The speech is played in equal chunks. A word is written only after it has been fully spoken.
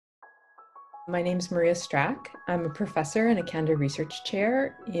My name is Maria Strack. I'm a professor and a Canada Research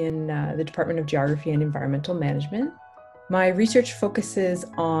Chair in the Department of Geography and Environmental Management. My research focuses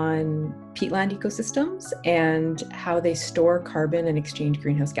on peatland ecosystems and how they store carbon and exchange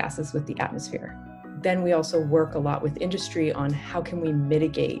greenhouse gases with the atmosphere. Then we also work a lot with industry on how can we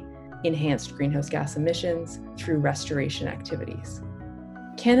mitigate enhanced greenhouse gas emissions through restoration activities.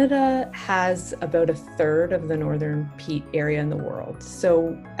 Canada has about a third of the northern peat area in the world.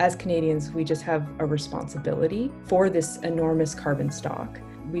 So as Canadians, we just have a responsibility for this enormous carbon stock.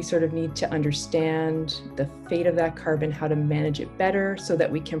 We sort of need to understand the fate of that carbon, how to manage it better so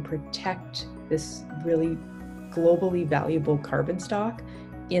that we can protect this really globally valuable carbon stock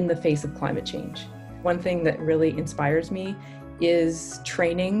in the face of climate change. One thing that really inspires me is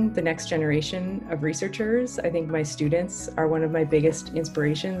training the next generation of researchers. I think my students are one of my biggest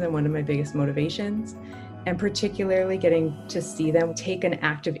inspirations and one of my biggest motivations, and particularly getting to see them take an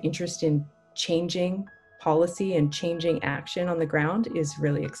active interest in changing policy and changing action on the ground is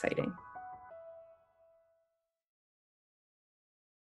really exciting.